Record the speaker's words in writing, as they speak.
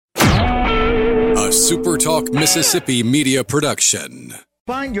a Super Talk Mississippi media production.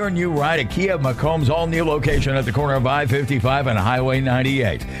 Find your new ride at Kia Macomb's all-new location at the corner of I-55 and Highway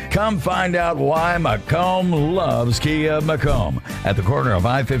 98. Come find out why Macomb loves Kia Macomb at the corner of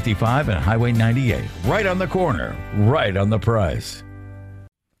I-55 and Highway 98. Right on the corner, right on the price.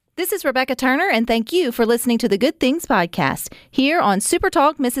 This is Rebecca Turner, and thank you for listening to the Good Things Podcast here on Super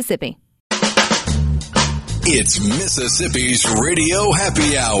Talk Mississippi. It's Mississippi's Radio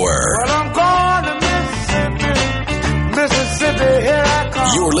Happy Hour. Well, I'm going to Mississippi, here I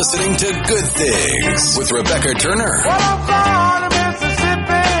come. You're listening to Good Things with Rebecca Turner. Well, I'm going to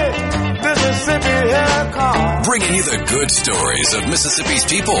Mississippi, here I come. Bringing you the good stories of Mississippi's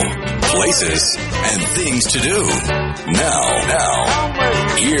people, places, and things to do.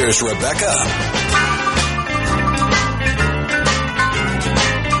 Now, here's Rebecca.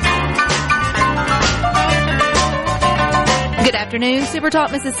 Good afternoon, Super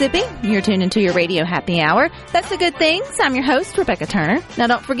Talk Mississippi. You're tuned into your Radio Happy Hour. That's the Good Things. I'm your host, Rebecca Turner. Now,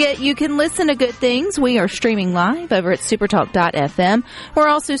 don't forget, you can listen to Good Things. We are streaming live over at supertalk.fm. We're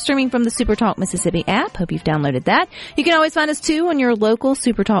also streaming from the Super Talk Mississippi app. Hope you've downloaded that. You can always find us, too, on your local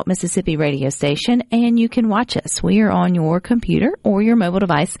Super Talk Mississippi radio station, and you can watch us. We are on your computer or your mobile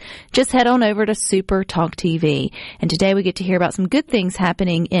device. Just head on over to Super Talk TV. And today we get to hear about some good things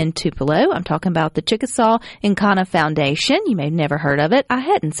happening in Tupelo. I'm talking about the Chickasaw Inkana Foundation. You may have never heard of it. I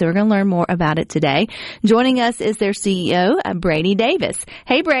hadn't, so we're going to learn more about it today. Joining us is their CEO, Brady Davis.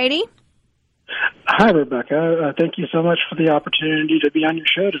 Hey, Brady. Hi, Rebecca. Thank you so much for the opportunity to be on your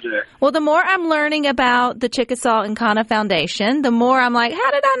show today. Well, the more I'm learning about the Chickasaw Inkana Foundation, the more I'm like,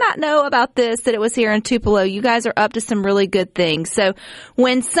 how did I not know about this, that it was here in Tupelo? You guys are up to some really good things. So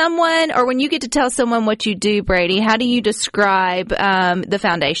when you get to tell someone what you do, Brady, how do you describe the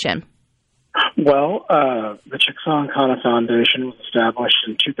foundation? Well, the Chickasaw Inkana Foundation was established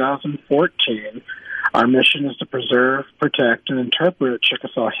in 2014. Our mission is to preserve, protect, and interpret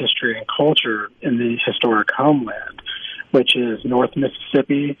Chickasaw history and culture in the historic homeland, which is North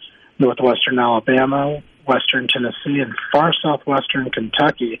Mississippi, northwestern Alabama, western Tennessee, and far southwestern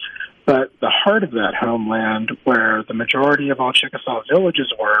Kentucky. But the heart of that homeland, where the majority of all Chickasaw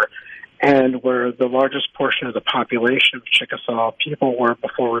villages were, and where the largest portion of the population of Chickasaw people were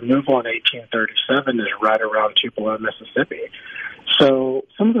before removal in 1837, is right around Tupelo, Mississippi. So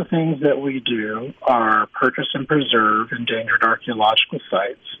some of the things that we do are purchase and preserve endangered archaeological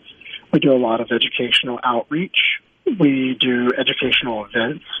sites. We do a lot of educational outreach. We do educational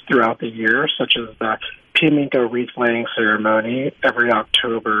events throughout the year, such as the Piaminko wreath-laying ceremony every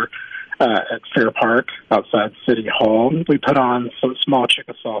October at Fair Park outside City Hall. We put on some small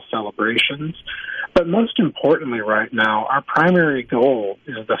Chickasaw celebrations. But most importantly right now, our primary goal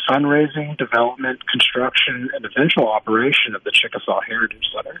is the fundraising, development, construction, and eventual operation of the Chickasaw Heritage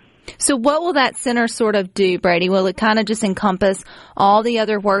Center. So what will that center sort of do, Brady? Will it kind of just encompass all the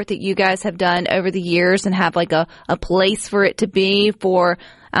other work that you guys have done over the years and have like a place for it to be for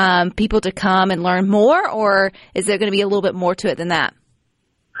people to come and learn more? Or is there going to be a little bit more to it than that?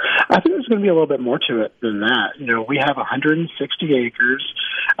 I think there's going to be a little bit more to it than that. You know, we have 160 acres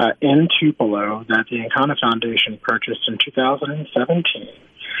in Tupelo that the Inkana Foundation purchased in 2017.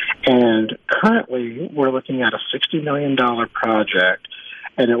 And currently, we're looking at a $60 million project,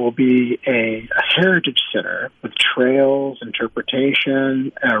 and it will be a heritage center with trails,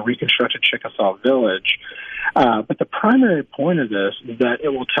 interpretation, a reconstructed Chickasaw village. But the primary point of this is that it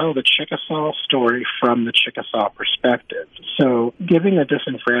will tell the Chickasaw story from the Chickasaw perspective. So giving a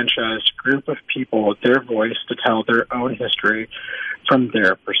disenfranchised group of people their voice to tell their own history from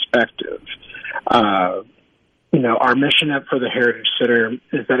their perspective. Our mission for the Heritage Center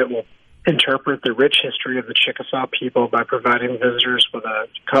is that it will interpret the rich history of the Chickasaw people by providing visitors with a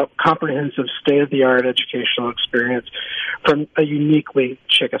comprehensive state-of-the-art educational experience from a uniquely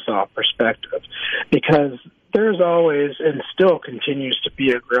Chickasaw perspective. Because there's always and still continues to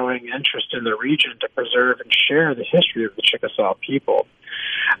be a growing interest in the region to preserve and share the history of the Chickasaw people.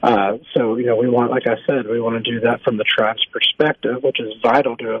 We want, like I said, we want to do that from the tribe's perspective, which is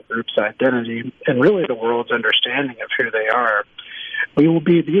vital to a group's identity and really the world's understanding of who they are. We will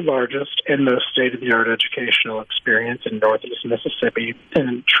be the largest and most state-of-the-art educational experience in Northeast Mississippi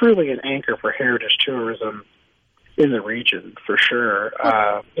and truly an anchor for heritage tourism in the region, for sure.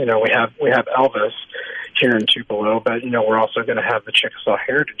 We have Elvis here in Tupelo, but, we're also going to have the Chickasaw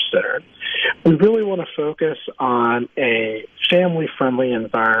Heritage Center. We really want to focus on a family-friendly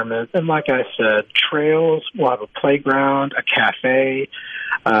environment. And like I said, trails, we'll have a playground, a cafe,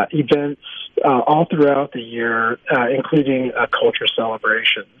 events all throughout the year, including culture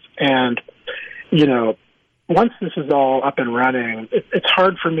celebrations. And, once this is all up and running, it's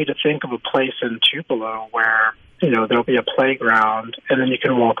hard for me to think of a place in Tupelo where, there'll be a playground and then you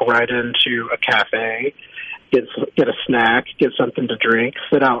can walk right into a cafe, get a snack, get something to drink,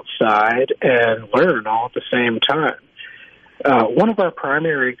 sit outside, and learn all at the same time. One of our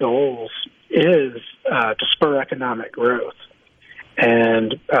primary goals is to spur economic growth.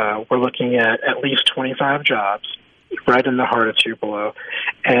 And we're looking at least 25 jobs right in the heart of Tupelo.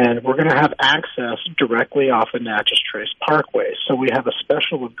 And we're going to have access directly off the Natchez Trace Parkway. So we have a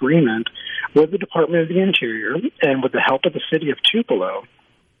special agreement with the Department of the Interior, and with the help of the city of Tupelo,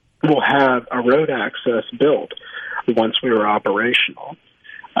 we'll have a road access built once we are operational.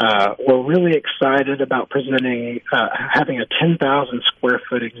 We're really excited about having a 10,000 square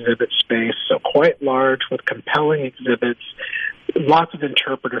foot exhibit space, so quite large with compelling exhibits, lots of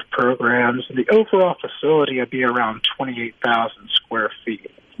interpretive programs, and the overall facility will be around 28,000 square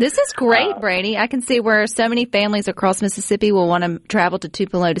feet. This is great, Brady. I can see where so many families across Mississippi will want to travel to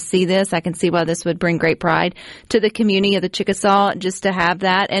Tupelo to see this. I can see why this would bring great pride to the community of the Chickasaw just to have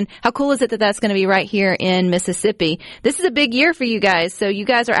that. And how cool is it that that's going to be right here in Mississippi? This is a big year for you guys. So you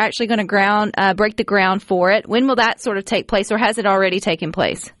guys are actually going to break the ground for it. When will that sort of take place, or has it already taken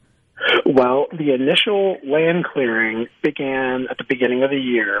place? Well, the initial land clearing began at the beginning of the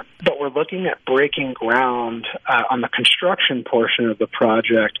year, but we're looking at breaking ground on the construction portion of the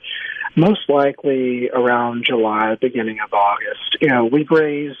project, most likely around July, beginning of August. We've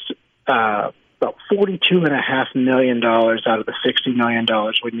raised about $42.5 million out of the $60 million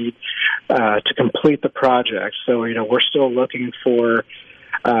we need to complete the project. So, we're still looking for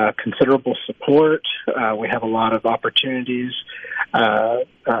considerable support. We have a lot of opportunities.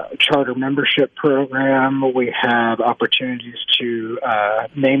 Charter membership program. We have opportunities to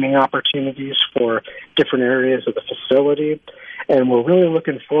naming opportunities for different areas of the facility. And we're really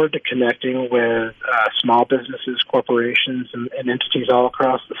looking forward to connecting with small businesses, corporations, and entities all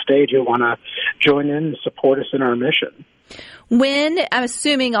across the state who want to join in and support us in our mission. When, I'm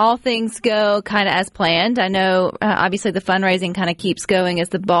assuming all things go kind of as planned, I know obviously the fundraising kind of keeps going as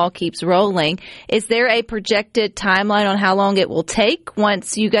the ball keeps rolling. Is there a projected timeline on how long it will take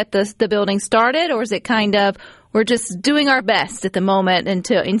once you get the building started, or is it kind of we're just doing our best at the moment and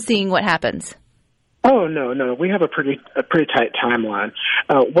seeing what happens? Oh, no. We have a pretty tight timeline.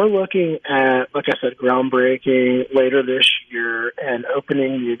 We're looking at, like I said, groundbreaking later this year and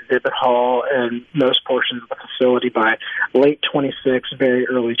opening the exhibit hall and most portions of the facility by late 26, very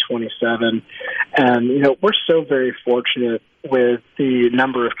early 27. And, we're so very fortunate with the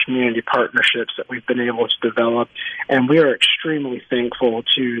number of community partnerships that we've been able to develop. And we are extremely thankful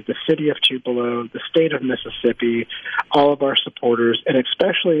to the city of Tupelo, the state of Mississippi, all of our supporters, and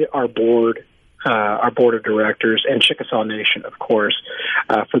especially our board of directors, and Chickasaw Nation, of course,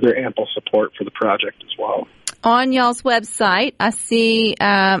 for their ample support for the project as well. On y'all's website, I see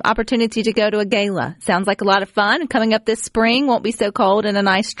opportunity to go to a gala. Sounds like a lot of fun. Coming up this spring, won't be so cold in a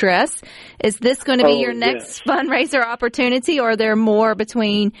nice dress. Is this going to be your next fundraiser opportunity, or are there more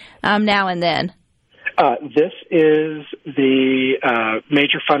between now and then? This is the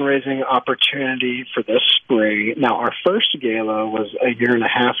major fundraising opportunity for this spring. Now, our first gala was a year and a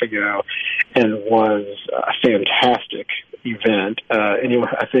half ago and was a fantastic event. Anyway,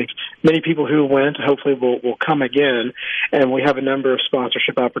 I think many people who went hopefully will come again, and we have a number of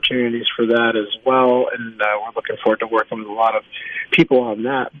sponsorship opportunities for that as well, and we're looking forward to working with a lot of people on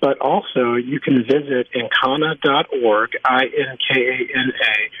that. But also, you can visit Inkana.org,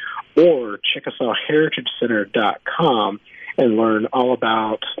 INKANA, or Chickasaw Heritage Center.com and learn all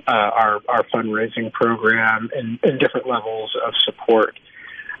about our fundraising program and different levels of support.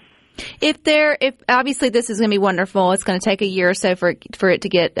 If obviously this is going to be wonderful, it's going to take a year or so for it to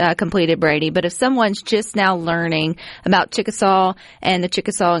get completed, Brady. But if someone's just now learning about Chickasaw and the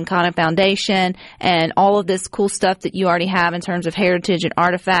Chickasaw Inkana Foundation and all of this cool stuff that you already have in terms of heritage and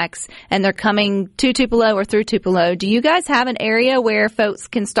artifacts, and they're coming to Tupelo or through Tupelo, do you guys have an area where folks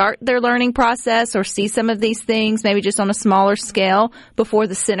can start their learning process or see some of these things, maybe just on a smaller scale before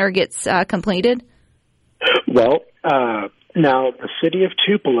the center gets completed? Well, now, the city of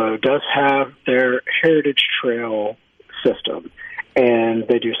Tupelo does have their Heritage Trail system, and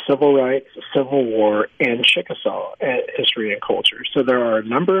they do civil rights, Civil War, and Chickasaw history and culture. So there are a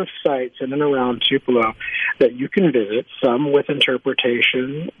number of sites in and around Tupelo that you can visit, some with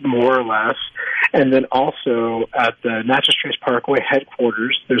interpretation, more or less, and then also at the Natchez Trace Parkway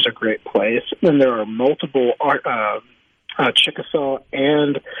headquarters, there's a great place. And there are multiple Chickasaw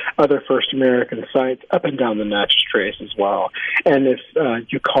and other First American sites up and down the Natchez Trace as well. And if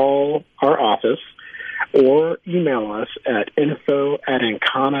you call our office or email us at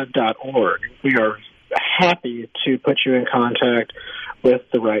info@inkana.org, we are happy to put you in contact with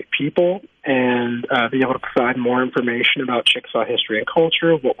the right people and be able to provide more information about Chickasaw history and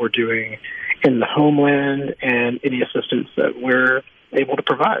culture, what we're doing in the homeland, and any assistance that we're able to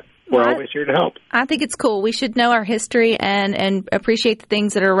provide. We're always here to help. I think it's cool. We should know our history and appreciate the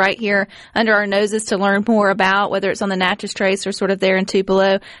things that are right here under our noses to learn more about, whether it's on the Natchez Trace or sort of there in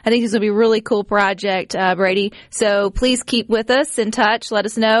Tupelo. I think this will be a really cool project, Brady. So please keep with us in touch. Let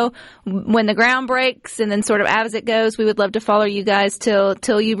us know when the ground breaks, and then sort of as it goes, we would love to follow you guys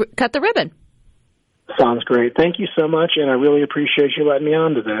till you cut the ribbon. Sounds great. Thank you so much, and I really appreciate you letting me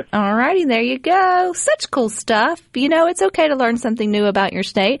on today. All righty, there you go. Such cool stuff. You know, it's okay to learn something new about your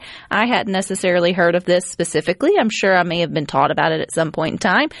state. I hadn't necessarily heard of this specifically. I'm sure I may have been taught about it at some point in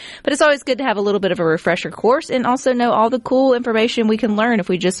time, but it's always good to have a little bit of a refresher course and also know all the cool information we can learn if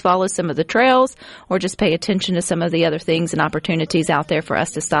we just follow some of the trails or just pay attention to some of the other things and opportunities out there for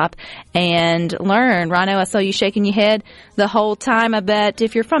us to stop and learn. Rhino, I saw you shaking your head the whole time. I bet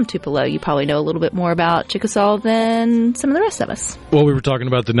if you're from Tupelo, you probably know a little bit more about Chickasaw than some of the rest of us. Well, we were talking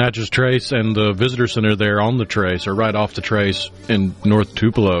about the Natchez Trace and the visitor center there on the Trace, or right off the Trace in North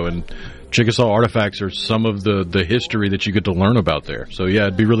Tupelo, and Chickasaw artifacts are some of the history that you get to learn about there. So, yeah,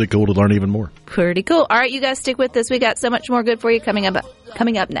 it'd be really cool to learn even more. Pretty cool. All right, you guys stick with us. We got so much more good for you coming up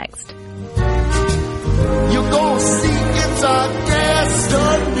next. You're gonna see it's our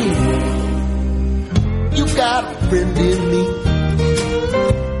destiny. You got a friend in me.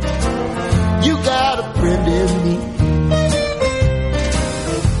 You got a friend in me.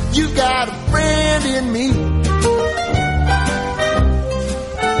 You got a friend in me.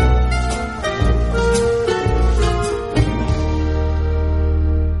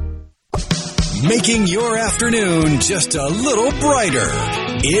 Making your afternoon just a little brighter.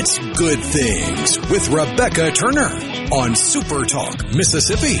 It's Good Things with Rebecca Turner on Super Talk,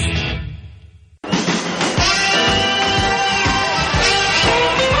 Mississippi.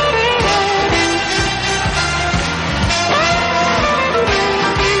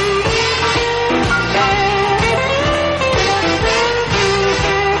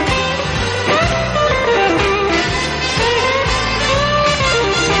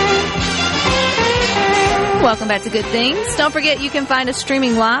 Welcome back to Good Things. Don't forget you can find us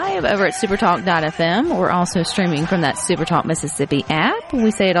streaming live over at supertalk.fm. We're also streaming from that Supertalk Mississippi app.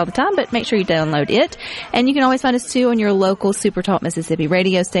 We say it all the time, but make sure you download it. And you can always find us, too, on your local Supertalk Mississippi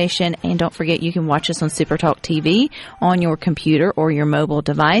radio station. And don't forget you can watch us on Supertalk TV on your computer or your mobile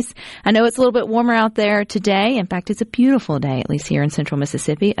device. I know it's a little bit warmer out there today. In fact, it's a beautiful day, at least here in central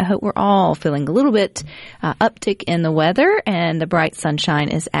Mississippi. I hope we're all feeling a little bit uptick in the weather and the bright sunshine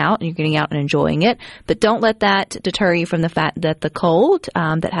is out and you're getting out and enjoying it. But don't let that deter you from the fact that the cold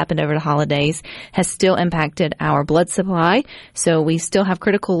that happened over the holidays has still impacted our blood supply. So we still have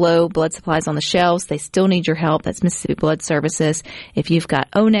critical low blood supplies on the shelves. They still need your help. That's Mississippi Blood Services. If you've got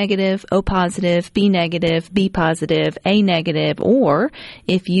O negative, O positive, B negative, B positive, A negative, or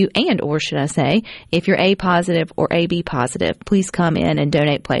if you're A positive or AB positive, please come in and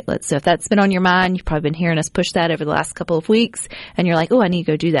donate platelets. So if that's been on your mind, you've probably been hearing us push that over the last couple of weeks, and you're like, oh, I need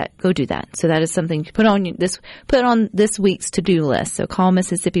to go do that. Go do that. So that is something to put on this week's to-do list. So call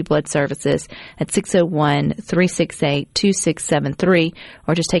Mississippi Blood Services at 601-368-2673,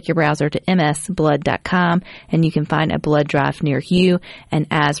 or just take your browser to msblood.com and you can find a blood drive near you. And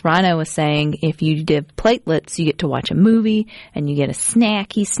as Rhino was saying, if you give platelets, you get to watch a movie and you get a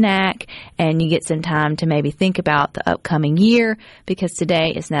snacky snack and you get some time to maybe think about the upcoming year, because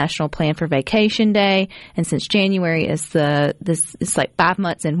today is National Plan for Vacation Day, and since January is it's like 5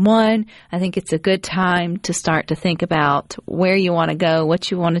 months in one, I think it's a good time to start to think about where you want to go,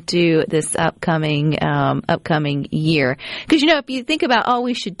 what you want to do this upcoming year. Because, if you think about, oh,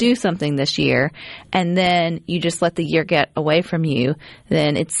 we should do something this year, and then you just let the year get away from you,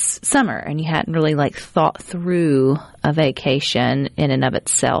 then it's summer and you hadn't really thought through a vacation in and of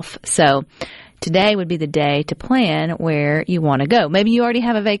itself. So today would be the day to plan where you want to go. Maybe you already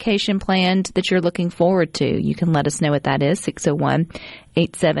have a vacation planned that you're looking forward to. You can let us know what that is,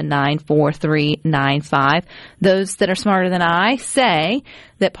 601-879-4395. Those that are smarter than I say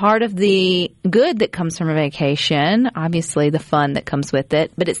that part of the good that comes from a vacation, obviously the fun that comes with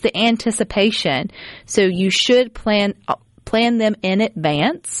it, but it's the anticipation. So you should plan them in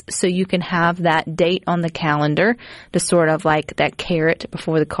advance so you can have that date on the calendar to sort of like that carrot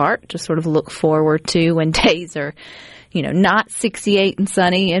before the cart to sort of look forward to when days are, not 68 and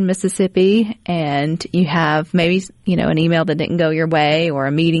sunny in Mississippi, and you have maybe, an email that didn't go your way or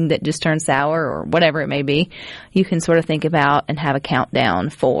a meeting that just turned sour or whatever it may be. You can sort of think about and have a countdown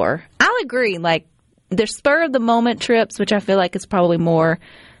for. I'll agree, there's spur of the moment trips, which I feel like is probably more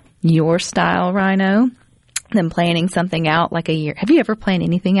your style, Rhino. than planning something out like a year. Have you ever planned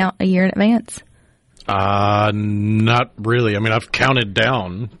anything out a year in advance? Not really. I mean, I've counted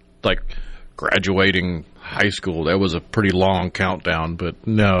down, like graduating high school. That was a pretty long countdown, but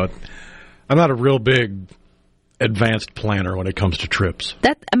no, I'm not a real big advanced planner when it comes to trips.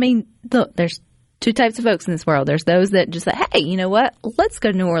 Look, there's two types of folks in this world. There's those that just say, hey, you know what? Let's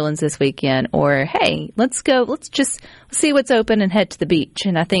go to New Orleans this weekend. Or, hey, let's just see what's open and head to the beach.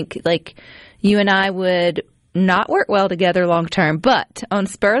 And I think, like, you and I would not work well together long term, but on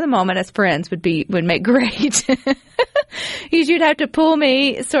spur of the moment as friends would make great. You'd have to pull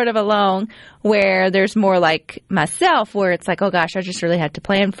me sort of along, where there's more like myself, where it's like, oh gosh, I just really have to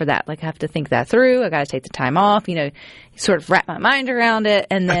plan for that. Like, I have to think that through. I got to take the time off, sort of wrap my mind around it.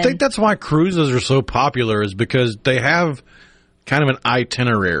 And then I think that's why cruises are so popular, is because they have kind of an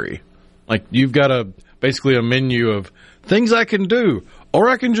itinerary. Like, you've got basically a menu of things I can do, or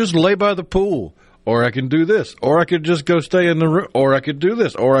I can just lay by the pool, or I can do this, or I could just go stay in the room, or I could do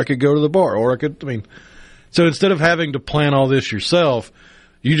this, or I could go to the bar, so instead of having to plan all this yourself,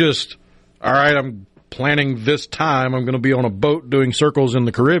 you just, all right, I'm planning this time, I'm going to be on a boat doing circles in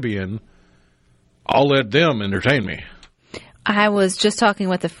the Caribbean. I'll let them entertain me. I was just talking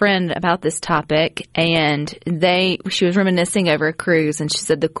with a friend about this topic, and she was reminiscing over a cruise, and she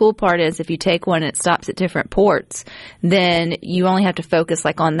said the cool part is if you take one and it stops at different ports, then you only have to focus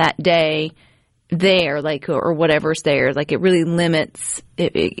like on that day there, like, or whatever's there. Like, it really limits,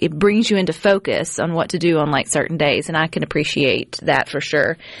 it brings you into focus on what to do on like certain days, and I can appreciate that for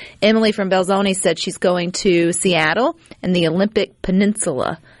sure. Emily from Belzoni said she's going to Seattle and the Olympic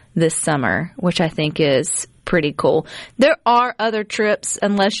Peninsula this summer, which I think is pretty cool. There are other trips,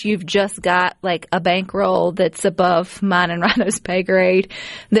 unless you've just got like a bankroll that's above mine and Rhino's pay grade,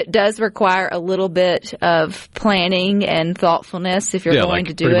 that does require a little bit of planning and thoughtfulness if you're going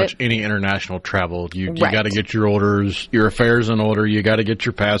to do it. Pretty much any international travel, you got to get your affairs in order. You got to get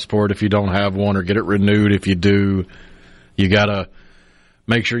your passport if you don't have one, or get it renewed if you do. You got to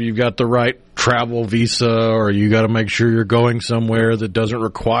make sure you've got the right travel visa, or you got to make sure you're going somewhere that doesn't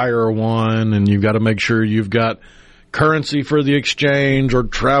require one, and you've got to make sure you've got currency for the exchange, or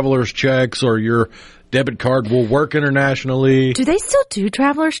traveler's checks, or your debit card will work internationally. Do they still do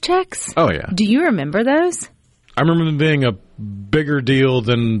traveler's checks? Oh, yeah. Do you remember those? I remember them being a bigger deal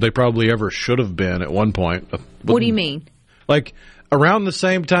than they probably ever should have been at one point. What do you mean? Like, around the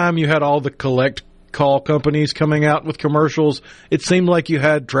same time you had all the collect call companies coming out with commercials, it seemed like you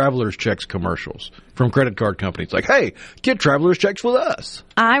had traveler's checks commercials from credit card companies. Like, hey, get traveler's checks with us.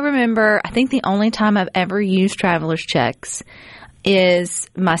 I remember, I think the only time I've ever used traveler's checks is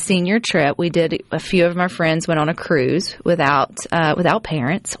my senior trip. We did, a few of my friends went on a cruise without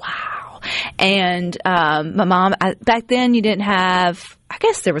parents. Wow. And my mom, back then you didn't have, I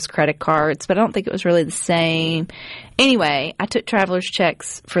guess there was credit cards, but I don't think it was really the same. Anyway, I took traveler's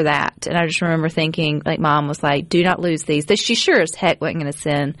checks for that. And I just remember thinking, like, Mom was like, do not lose these. She sure as heck wasn't going to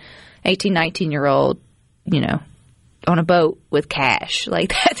send 18, 19-year-old, on a boat with cash. Like,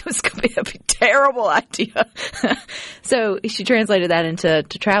 that was going to be a terrible idea. So she translated that into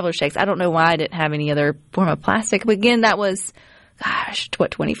traveler's checks. I don't know why I didn't have any other form of plastic. But again, that was,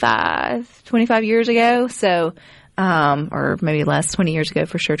 25 years ago. So, or maybe less, 20 years ago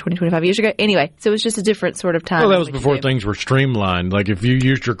for sure, 25 years ago. Anyway, so it was just a different sort of time. Well, that was before things were streamlined. Like, if you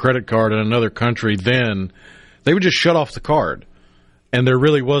used your credit card in another country, then they would just shut off the card. And there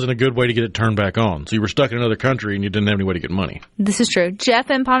really wasn't a good way to get it turned back on. So you were stuck in another country and you didn't have any way to get money. This is true. Jeff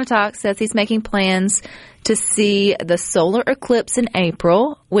in Pontotoc says he's making plans to see the solar eclipse in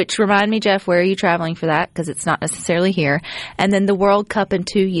April, which remind me, Jeff, where are you traveling for that? Because it's not necessarily here. And then the World Cup in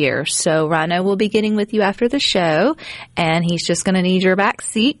 2 years. So Rhino will be getting with you after the show, and he's just going to need your back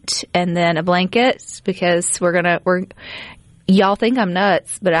seat and then a blanket, because y'all think I'm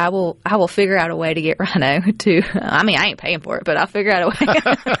nuts, but I will figure out a way to get Rhino to, I ain't paying for it, but I'll figure out a way.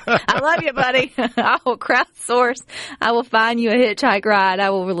 I love you, buddy. I will crowdsource. I will find you a hitchhike ride.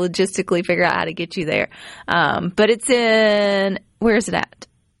 I will logistically figure out how to get you there. But it's where is it at?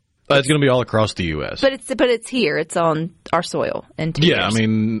 It's going to be all across the U.S. But it's here. It's on our soil in 2 years.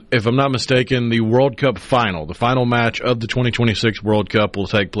 Yeah, if I'm not mistaken, the World Cup final, the final match of the 2026 World Cup will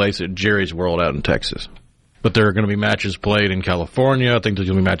take place at Jerry's World out in Texas. But there are going to be matches played in California. I think there's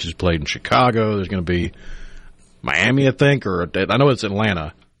going to be matches played in Chicago. There's going to be Miami, I think, or I know it's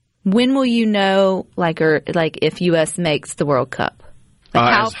Atlanta. When will you know, if U.S. makes the World Cup?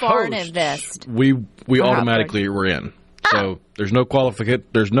 How far in advance? We automatically were in. So there's no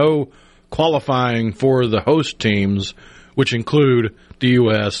qualifying for the host teams, which include the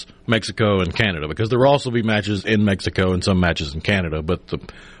U.S., Mexico, and Canada, because there will also be matches in Mexico and some matches in Canada, but the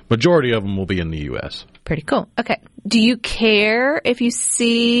majority of them will be in the U.S. Pretty cool. Okay. Do you care if you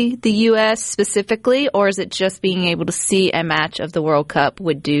see the U.S. specifically, or is it just being able to see a match of the World Cup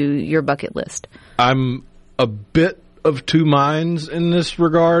would do your bucket list? I'm a bit of two minds in this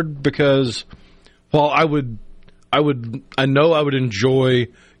regard because while I know I would enjoy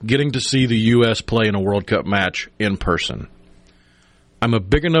getting to see the U.S. play in a World Cup match in person. I'm a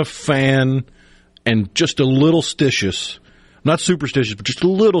big enough fan and just a little stitious, not superstitious, but just a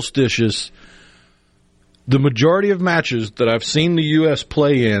little stitious. The majority of matches that I've seen the U.S.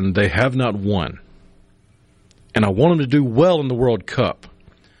 play in, they have not won. And I want them to do well in the World Cup.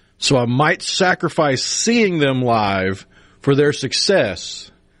 So I might sacrifice seeing them live for their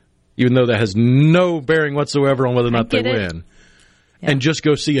success, even though that has no bearing whatsoever on whether or not they win. Yeah. And just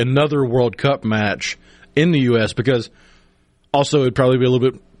go see another World Cup match in the U.S. because also it'd probably be a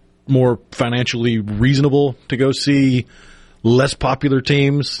little bit more financially reasonable to go see less popular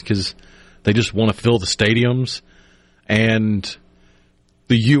teams because they just want to fill the stadiums. And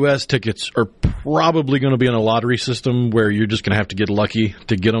the U.S. tickets are probably going to be in a lottery system where you're just going to have to get lucky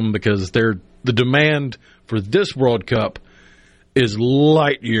to get them because the demand for this World Cup is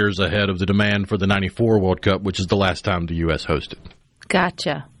light years ahead of the demand for the 94 World Cup, which is the last time the U.S. hosted.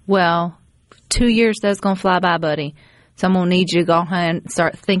 Gotcha. Well, 2 years, that's going to fly by, buddy. So I'm going to need you to go ahead and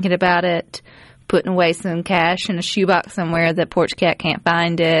start thinking about it, putting away some cash in a shoebox somewhere that Porch Cat can't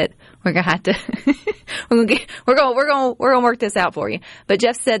find it. We're gonna have to. we're gonna work this out for you. But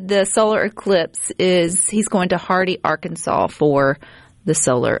Jeff said the solar eclipse he's going to Hardy, Arkansas for the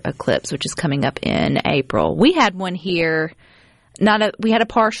solar eclipse, which is coming up in April. We had one here. We had a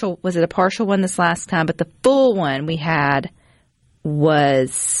partial. Was it a partial one this last time? But the full one we had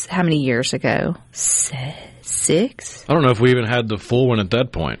was how many years ago? 6. I don't know if we even had the full one at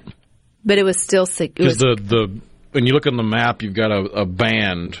that point. But it was still 6. Because when you look on the map, you've got a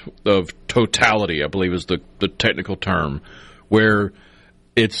band of totality, I believe is the technical term, where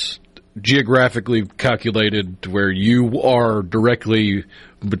it's geographically calculated to where you are directly,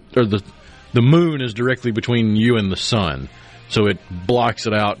 or the moon is directly between you and the sun. So it blocks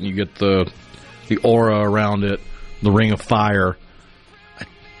it out and you get the aura around it, the ring of fire. I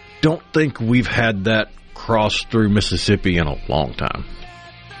don't think we've had that cross through Mississippi in a long time.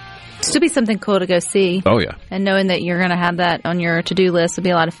 Still be something cool to go see. Oh, yeah. And knowing that you're going to have that on your to-do list will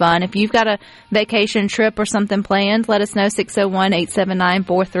be a lot of fun. If you've got a vacation trip or something planned, let us know,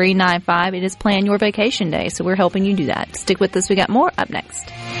 601-879-4395. It is Plan Your Vacation Day, so we're helping you do that. Stick with us. We got more up next.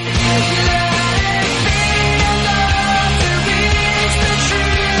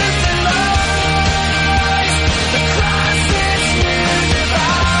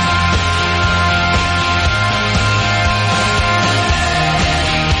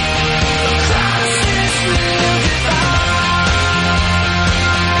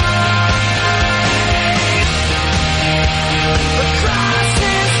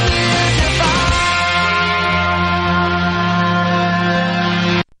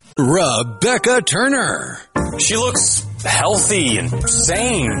 Rebecca Turner. She looks healthy and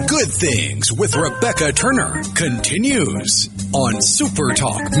sane. Good Things with Rebecca Turner continues on Super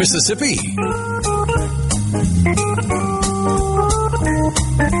Talk Mississippi.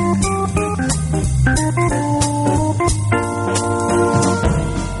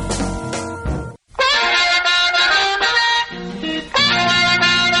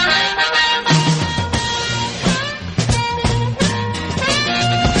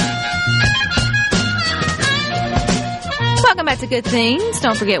 To Good Things.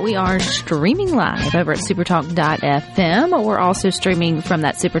 Don't forget we are streaming live over at supertalk.fm. We're also streaming from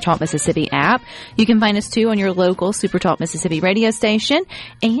that Supertalk Mississippi app. You can find us too on your local Supertalk Mississippi radio station,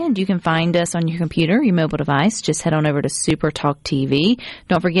 and you can find us on your computer, your mobile device. Just head on over to Supertalk TV.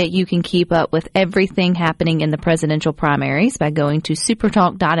 Don't forget you can keep up with everything happening in the presidential primaries by going to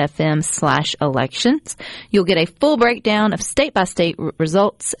supertalk.fm/elections. You'll get a full breakdown of state-by-state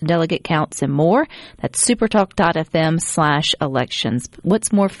results, delegate counts, and more. That's supertalk.fm/elections.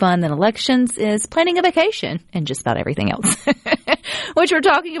 What's more fun than elections is planning a vacation and just about everything else, which we're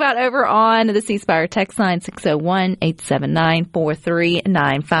talking about over on the C Spire text line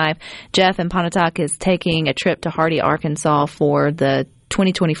 601-879-4395. Jeff in Pontotoc is taking a trip to Hardy, Arkansas for the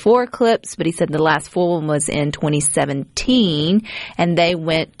 2024 eclipse, but he said the last full one was in 2017, and they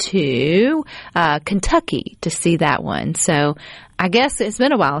went to Kentucky to see that one. So I guess it's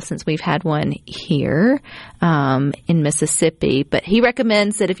been a while since we've had one here in Mississippi, but he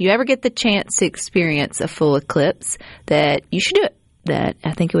recommends that if you ever get the chance to experience a full eclipse, that you should do it. That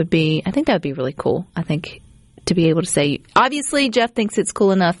I think that would be really cool. I think to be able to say, obviously Jeff thinks it's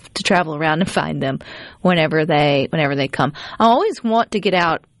cool enough to travel around and find them whenever they come. I always want to get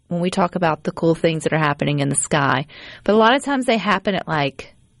out when we talk about the cool things that are happening in the sky. But a lot of times they happen at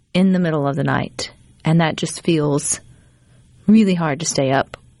like in the middle of the night. And that just feels really hard to stay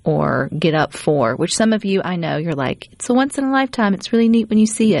up or get up for, which some of you, I know, you're like, it's a once in a lifetime. It's really neat when you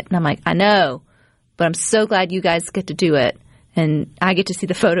see it. And I'm like, I know, but I'm so glad you guys get to do it. And I get to see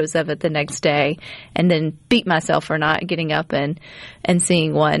the photos of it the next day and then beat myself for not getting up and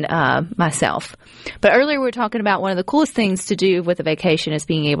seeing one myself. But earlier we were talking about one of the coolest things to do with a vacation is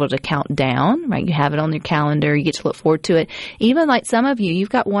being able to count down, right? You have it on your calendar. You get to look forward to it. Even like some of you, you've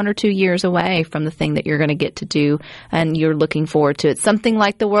got 1 or 2 years away from the thing that you're going to get to do and you're looking forward to it. Something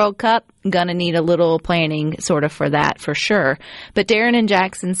like the World Cup. Going to need a little planning sort of for that for sure. But Darren in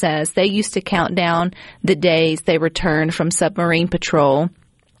Jackson says they used to count down the days they returned from submarine patrol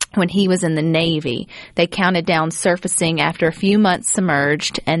when he was in the Navy. They counted down surfacing after a few months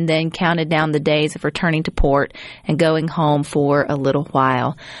submerged and then counted down the days of returning to port and going home for a little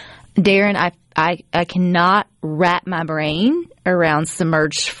while. Darren, I cannot wrap my brain around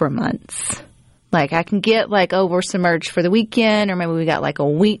submerged for months. Like I can get like, oh, we're submerged for the weekend or maybe we got like a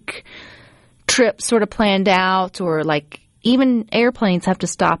week trip sort of planned out, or like even airplanes have to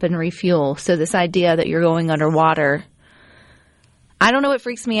stop and refuel. So this idea that you're going underwater, I don't know what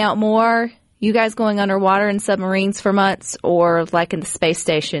freaks me out more. You guys going underwater in submarines for months, or like in the space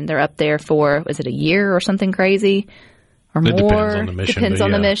station, they're up there for, is it a year or something crazy? Or it more? Depends on the mission. Depends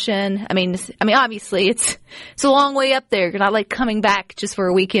on the mission. I mean, obviously it's a long way up there. You're not like coming back just for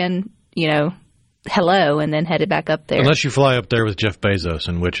a weekend, you know, hello, and then headed back up there. Unless you fly up there with Jeff Bezos,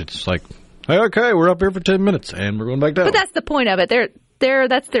 in which it's like, hey, okay, we're up here for 10 minutes and we're going back down. But that's the point of it.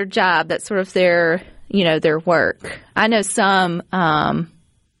 That's their job. That's sort of their, you know, their work. I know some of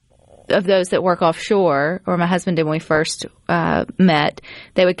those that work offshore, or my husband did when we first met,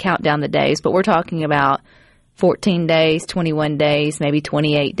 they would count down the days. But we're talking about 14 days, 21 days, maybe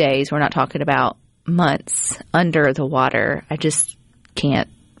 28 days. We're not talking about months under the water. I just can't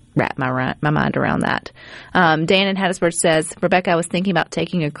wrap my mind around that. Dan in Hattiesburg says, Rebecca, I was thinking about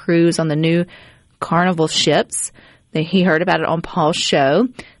taking a cruise on the new Carnival ships. He heard about it on Paul's show,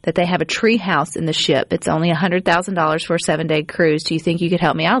 that they have a tree house in the ship. It's only $100,000 for a 7-day cruise. Do you think you could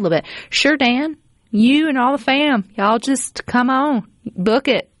help me out a little bit? Sure, Dan. You and all the fam. Y'all just come on. Book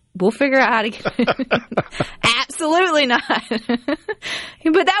it. We'll figure out how to get it. Absolutely not. But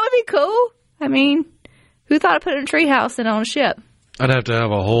that would be cool. I mean, who thought of putting a tree house in on a ship? I'd have to have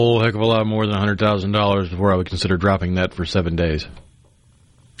a whole heck of a lot more than $100,000 before I would consider dropping that for 7 days.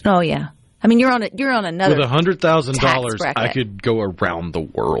 Oh yeah, I mean you're on another. With $100,000, I could go around the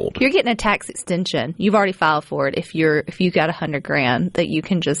world. You're getting a tax extension. You've already filed for it. If you got $100,000 that you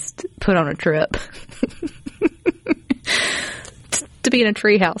can just put on a trip to be in a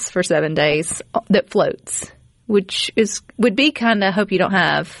treehouse for 7 days that floats, which would be kind of, hope you don't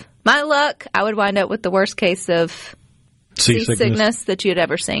have. My luck, I would wind up with the worst case of seasickness that you'd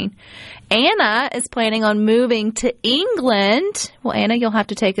ever seen. Anna is planning on moving to England. Well, Anna, you'll have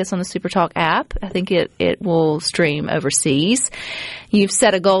to take us on the SuperTalk app. I think it will stream overseas. You've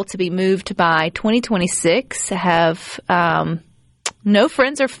set a goal to be moved by 2026. Have no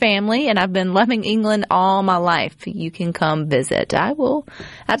friends or family, and I've been loving England all my life. You can come visit. I will.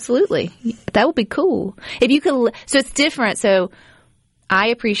 Absolutely. That would be cool. If you could. So it's different. So I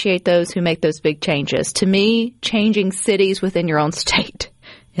appreciate those who make those big changes. To me, changing cities within your own state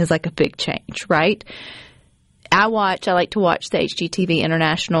is like a big change, right? I like to watch the HGTV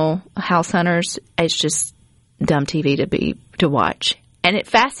International House Hunters. It's just dumb TV to watch. And it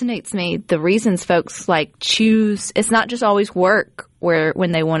fascinates me the reasons folks like choose. It's not just always work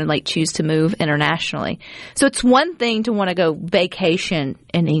when they want to like choose to move internationally. So it's one thing to want to go vacation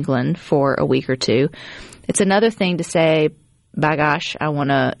in England for a week or two. It's another thing to say, by gosh, I want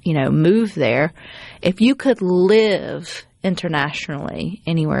to, move there. If you could live internationally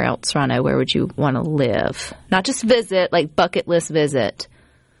anywhere else, Rhino, where would you want to live? Not just visit, like bucket list visit,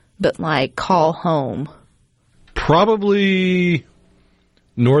 but like call home. Probably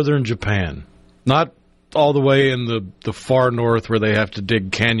northern Japan. Not all the way in the far north where they have to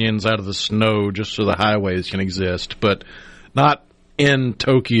dig canyons out of the snow just so the highways can exist, but not in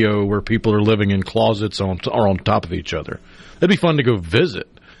Tokyo where people are living in closets or on top of each other. It'd be fun to go visit,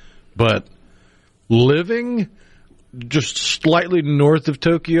 but living just slightly north of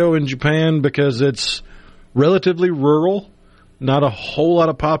Tokyo in Japan, because it's relatively rural, not a whole lot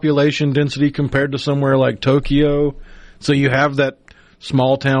of population density compared to somewhere like Tokyo. So you have that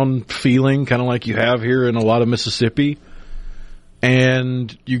small town feeling, kind of like you have here in a lot of Mississippi,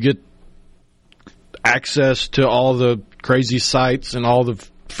 and you get access to all the crazy sights and all the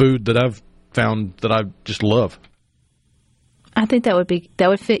food that I've found that I just love. I think that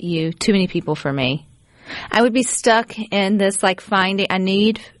would fit you. Too many people for me. I would be stuck in this like finding. I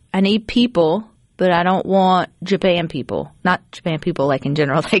need people, but I don't want Japan people. Not Japan people like in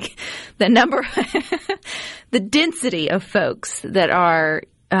general. Like the number, the density of folks that are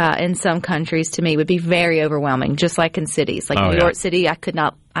in some countries to me would be very overwhelming. Just like in cities, like New York City,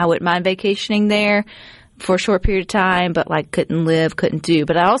 I wouldn't mind vacationing there for a short period of time, but like couldn't do.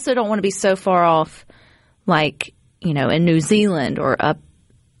 But I also don't want to be so far off, like, you know, in New Zealand or up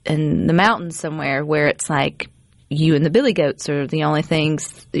in the mountains somewhere where it's like you and the billy goats are the only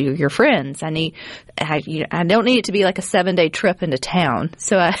things, your friends. I don't need it to be like a 7-day trip into town.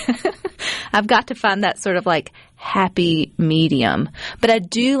 So I've got to find that sort of like happy medium. But I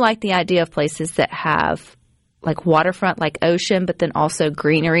do like the idea of places that have like waterfront, like ocean, but then also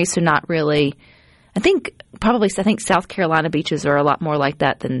greenery. So not really, I think South Carolina beaches are a lot more like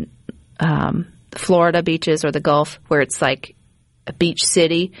that than Florida beaches or the Gulf, where it's like a beach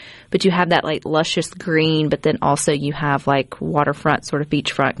city, but you have that like luscious green, but then also you have like waterfront, sort of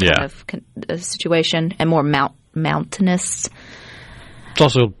beachfront kind of situation, and more mountainous. It's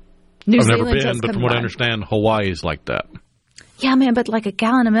also, New I've Zealand never been, but from what I understand, Hawaii is like that. Yeah, man, but like a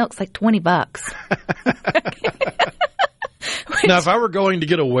gallon of milk's like $20. Now, if I were going to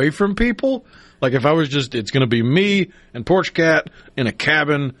get away from people, like if I was just, it's going to be me and Porch Cat in a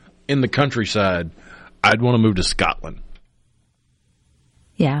cabin in the countryside, I'd want to move to Scotland.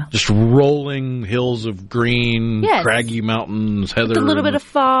 Yeah. Just rolling hills of green, craggy mountains, heather. With a little bit of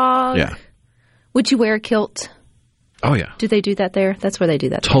fog. Yeah. Would you wear a kilt? Oh, yeah. Do they do that there? That's where they do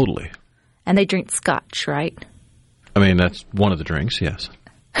that. Totally. There. And they drink scotch, right? I mean, that's one of the drinks, yes.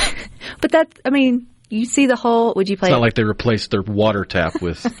 But that's, I mean, you see the whole, would you play? It's not like they replaced their water tap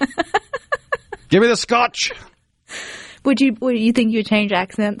with, give me the scotch. Would you think you would change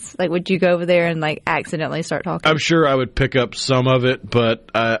accents? Like, would you go over there and, like, accidentally start talking? I'm sure I would pick up some of it, but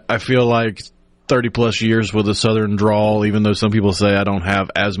I feel like 30-plus years with a Southern drawl, even though some people say I don't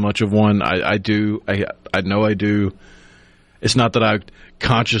have as much of one, I do. I know I do. It's not that I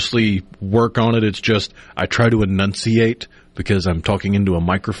consciously work on it. It's just I try to enunciate because I'm talking into a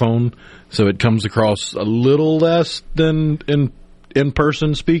microphone, so it comes across a little less than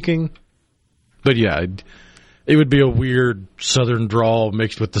in-person speaking. But, yeah, it would be a weird Southern drawl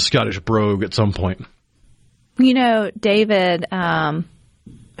mixed with the Scottish brogue at some point. You know, David,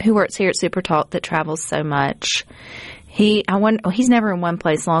 who works here at Super Talk that travels so much, he's never in one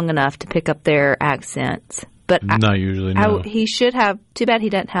place long enough to pick up their accents. But not usually, no. He should have. Too bad he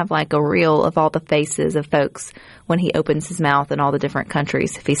doesn't have like a reel of all the faces of folks when he opens his mouth in all the different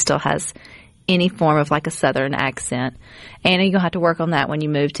countries, if he still has any form of like a Southern accent. And you'll have to work on that when you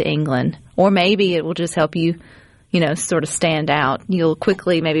move to England. Or maybe it will just help you, sort of stand out. You'll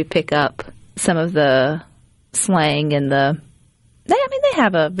quickly maybe pick up some of the slang and they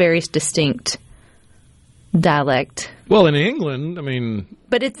have a very distinct dialect. Well, in England,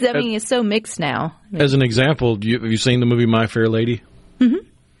 but it's so mixed now. As an example, have you seen the movie My Fair Lady?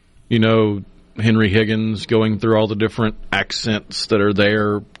 Mm-hmm. Henry Higgins going through all the different accents that are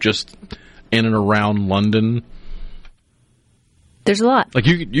there just in and around London. There's a lot. Like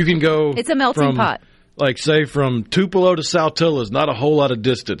you can go. It's a melting pot. Like, say, from Tupelo to Saltillo is not a whole lot of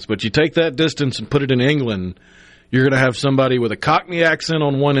distance, but you take that distance and put it in England, you're going to have somebody with a Cockney accent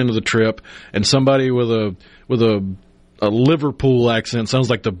on one end of the trip and somebody with a Liverpool accent, sounds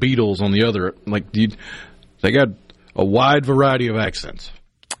like the Beatles, on the other. Like, they got a wide variety of accents.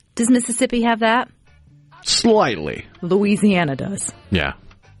 Does Mississippi have that? Slightly. Louisiana does. Yeah.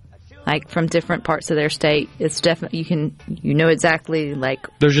 Like, from different parts of their state, it's definitely, you know exactly, like...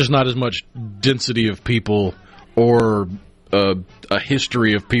 There's just not as much density of people or a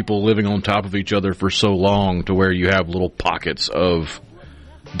history of people living on top of each other for so long to where you have little pockets of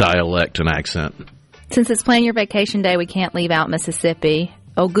dialect and accent. Since it's Plan Your Vacation Day, we can't leave out Mississippi.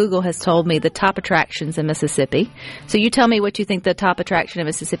 Oh, Google has told me the top attractions in Mississippi. So you tell me what you think the top attraction in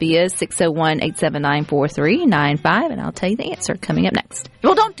Mississippi is, 601-879-4395, and I'll tell you the answer coming up next.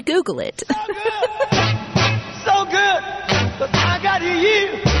 Well, don't Google it. So good, so good, but I got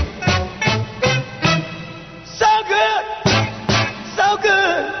you. So good, so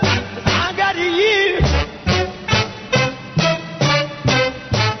good, but I got you.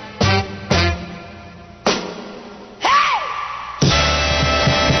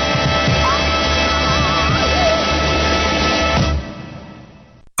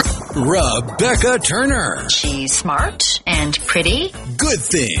 Rebecca Turner. She's smart and pretty. Good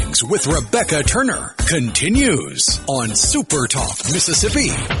Things with Rebecca Turner continues on Super Talk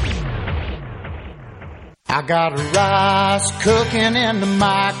Mississippi. I got rice cooking in the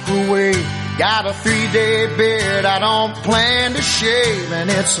microwave. Got a 3-day beard I don't plan to shave, and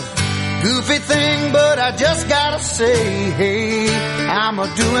it's a goofy thing, but I just gotta say, hey, I'm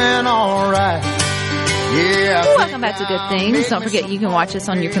a doing alright. Yeah. Welcome back to Good Things. Don't forget you can watch us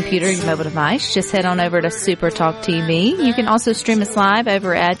on your computer, your mobile device. Just head on over to Super Talk TV. You can also stream us live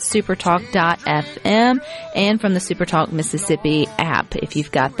over at supertalk.fm and from the Super Talk Mississippi app if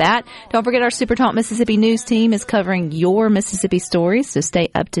you've got that. Don't forget our Super Talk Mississippi news team is covering your Mississippi stories, so stay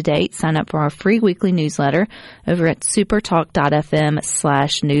up to date. Sign up for our free weekly newsletter over at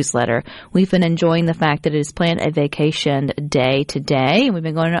supertalk.fm/newsletter. We've been enjoying the fact that it is Plan a Vacation Day today, and we've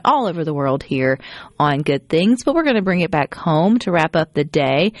been going all over the world here on Good Things, but we're going to bring it back home to wrap up the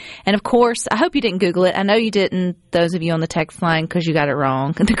day. And of course, I hope you didn't Google it. I know you didn't, those of you on the text line, because you got it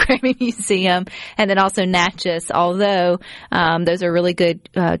wrong. The Grammy Museum, and then also Natchez, although those are really good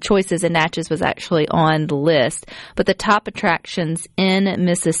choices, and Natchez was actually on the list. But the top attractions in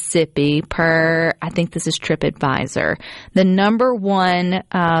Mississippi per, I think this is TripAdvisor, the number one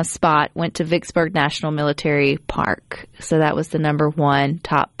spot went to Vicksburg National Military Park. So that was the number one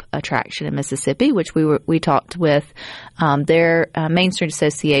top attraction in Mississippi, which we talked with their Main Street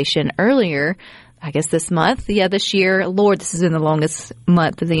Association earlier, I guess this month. Yeah, this year. Lord, this has been the longest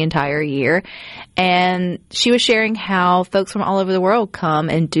month of the entire year. And she was sharing how folks from all over the world come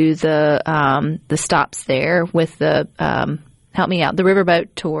and do the stops there with the help me out, the riverboat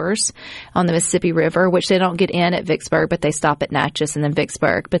tours on the Mississippi River, which they don't get in at Vicksburg, but they stop at Natchez and then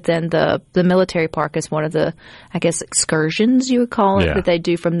Vicksburg. But then the military park is one of the, I guess, excursions you would call it, that they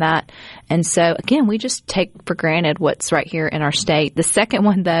do from that. And so, again, we just take for granted what's right here in our state. The second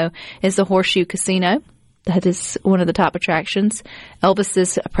one, though, is the Horseshoe Casino. That is one of the top attractions.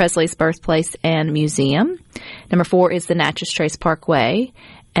 Elvis Presley's birthplace and museum. Number 4 is the Natchez Trace Parkway.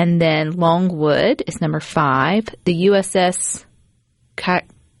 And then Longwood is number 5. The USS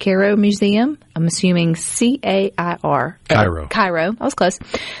Cairo Museum. I'm assuming Cairo. Cairo. I was close.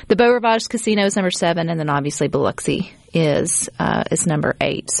 The Beau Rivage Casino is number 7. And then obviously Biloxi is number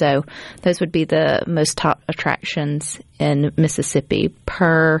 8. So those would be the most top attractions in Mississippi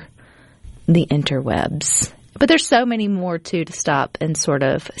per the interwebs. But there's so many more, too, to stop and sort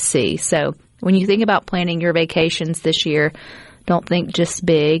of see. So when you think about planning your vacations this year, don't think just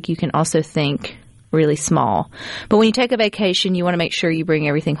big. You can also think really small. But when you take a vacation, you want to make sure you bring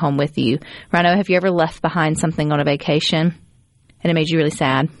everything home with you. Rhino, have you ever left behind something on a vacation and it made you really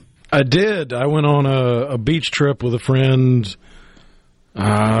sad? I did. I went on a beach trip with a friend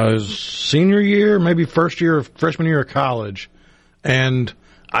senior year, maybe freshman year of college, and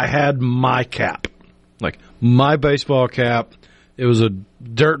I had my cap, like my baseball cap. It was a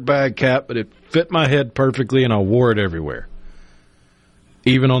dirt bag cap, but it fit my head perfectly, and I wore it everywhere,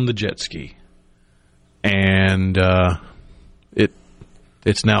 even on the jet ski. And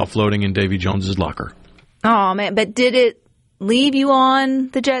it's now floating in Davy Jones's locker. Oh, man. But did it leave you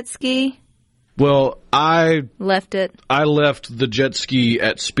on the jet ski? Well, I left it. I left the jet ski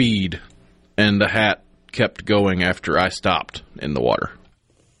at speed, and the hat kept going after I stopped in the water.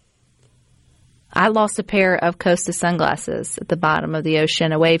 I lost a pair of Costa sunglasses at the bottom of the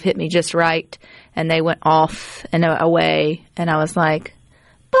ocean. A wave hit me just right, and they went off and away, and I was like,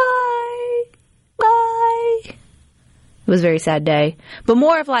 bye, bye. It was a very sad day. But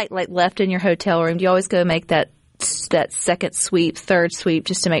more of like left in your hotel room. Do you always go make that second sweep, third sweep,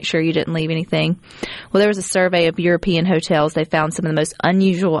 just to make sure you didn't leave anything? Well, there was a survey of European hotels. They found some of the most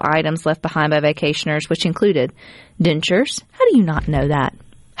unusual items left behind by vacationers, which included dentures. How do you not know that?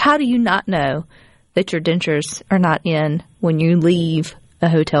 How do you not know that your dentures are not in when you leave a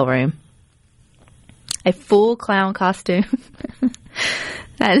hotel room? A full clown costume.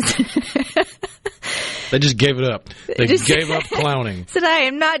 That is They just gave it up. They gave up clowning. Said, I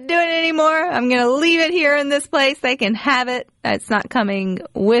am not doing it anymore. I'm going to leave it here in this place. They can have it. It's not coming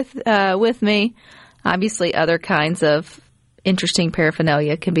with me. Obviously, other kinds of interesting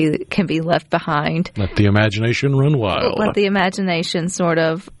paraphernalia can be left behind. Let the imagination run wild. Let the imagination sort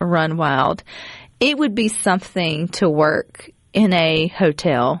of run wild. It would be something to work in a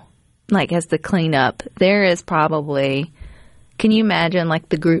hotel, like as the cleanup. There is probably, can you imagine like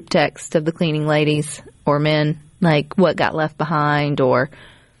the group text of the cleaning ladies or men, like what got left behind or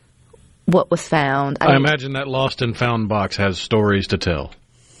what was found? I imagine that lost and found box has stories to tell.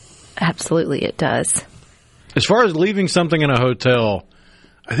 Absolutely, it does. As far as leaving something in a hotel,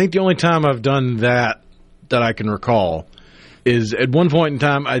 I think the only time I've done that I can recall is at one point in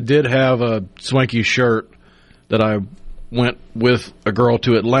time I did have a swanky shirt that I went with a girl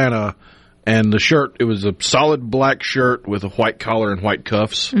to Atlanta, and the shirt, it was a solid black shirt with a white collar and white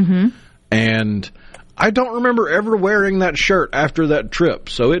cuffs. Mm-hmm. And I don't remember ever wearing that shirt after that trip,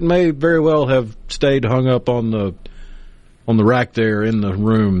 so it may very well have stayed hung up on the rack there in the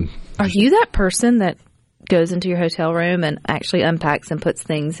room. Are you that person that goes into your hotel room and actually unpacks and puts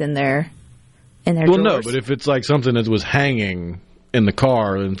things in their drawers? Well, no, but if it's like something that was hanging in the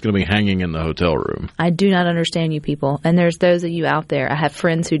car, then it's going to be hanging in the hotel room. I do not understand you people, and there's those of you out there. I have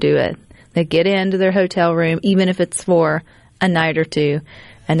friends who do it. They get into their hotel room, even if it's for a night or two,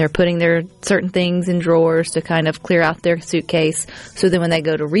 and they're putting their certain things in drawers to kind of clear out their suitcase, so that when they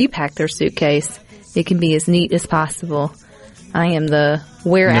go to repack their suitcase, it can be as neat as possible. I am the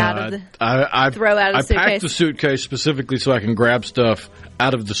throw out of the suitcase. I packed the suitcase specifically so I can grab stuff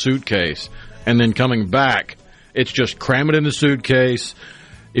out of the suitcase, and then coming back, it's just cram it in the suitcase.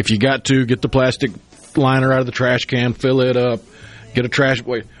 If you got to, get the plastic liner out of the trash can, fill it up, get a trash.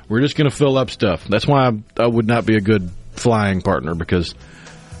 Wait, we're just going to fill up stuff. That's why I would not be a good flying partner, because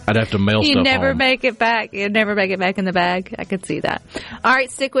I'd have to mail stuff home. You'd never make it back in the bag. I could see that. All right,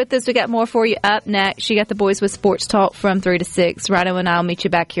 stick with us. We got more for you up next. You got the boys with Sports Talk from 3 to 6. Rhino and I will meet you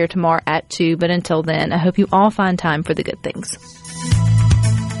back here tomorrow at 2. But until then, I hope you all find time for the good things.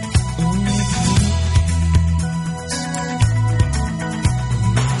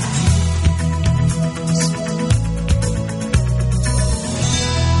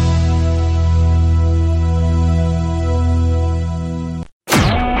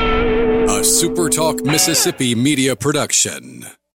 Super Talk Mississippi Media Production.